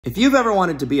If you've ever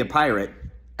wanted to be a pirate,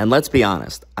 and let's be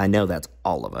honest, I know that's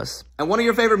all of us, and one of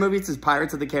your favorite movies is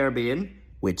Pirates of the Caribbean,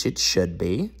 which it should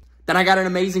be, then I got an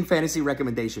amazing fantasy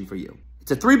recommendation for you.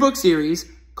 It's a 3-book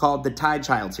series called the Tide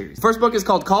Child series. The first book is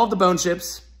called Call of the Bone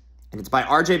Ships, and it's by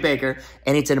R.J. Baker,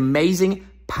 and it's an amazing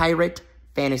pirate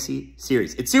fantasy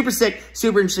series. It's super sick,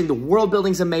 super interesting. The world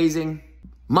building's amazing.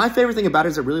 My favorite thing about it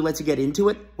is it really lets you get into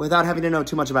it without having to know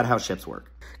too much about how ships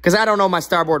work. Because I don't know my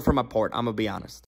starboard from my port, I'm gonna be honest.